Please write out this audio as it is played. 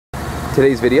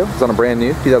Today's video is on a brand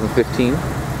new 2015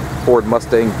 Ford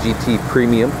Mustang GT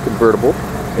Premium Convertible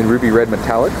in ruby red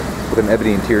metallic with an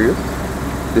ebony interior.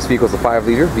 This vehicle is a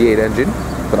 5-liter V8 engine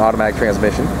with an automatic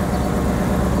transmission,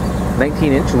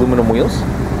 19-inch aluminum wheels,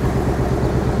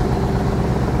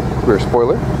 rear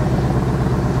spoiler,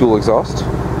 dual exhaust,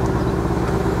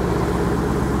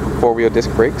 4-wheel disc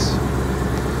brakes,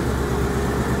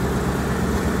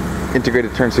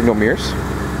 integrated turn signal mirrors,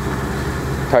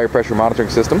 tire pressure monitoring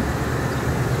system,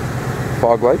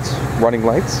 fog lights, running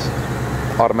lights,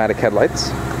 automatic headlights,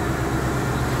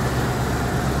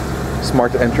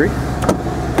 smart entry,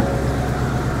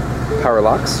 power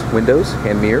locks, windows,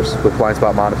 and mirrors with blind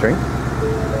spot monitoring,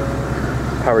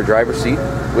 power driver seat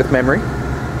with memory,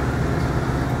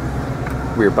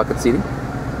 rear bucket seating,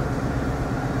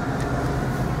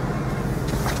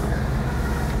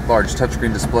 large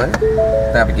touchscreen display,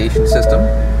 navigation system,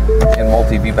 and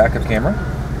multi-view backup camera,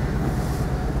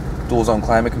 dual zone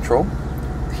climate control,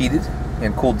 heated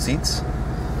and cooled seats,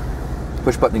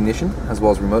 push button ignition, as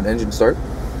well as remote engine start,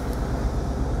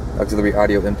 auxiliary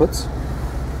audio inputs,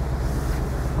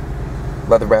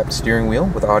 leather wrapped steering wheel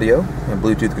with audio and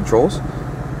Bluetooth controls,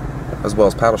 as well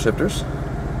as paddle shifters,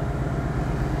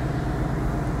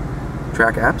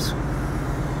 track apps,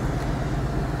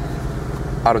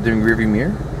 auto dimming rearview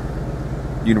mirror,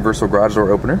 universal garage door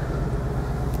opener,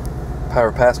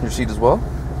 power passenger seat as well.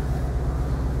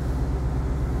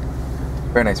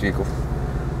 Very nice vehicle.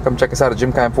 Come check us out at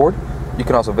Jim Keim Ford. You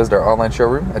can also visit our online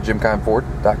showroom at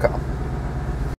jimkeimford.com.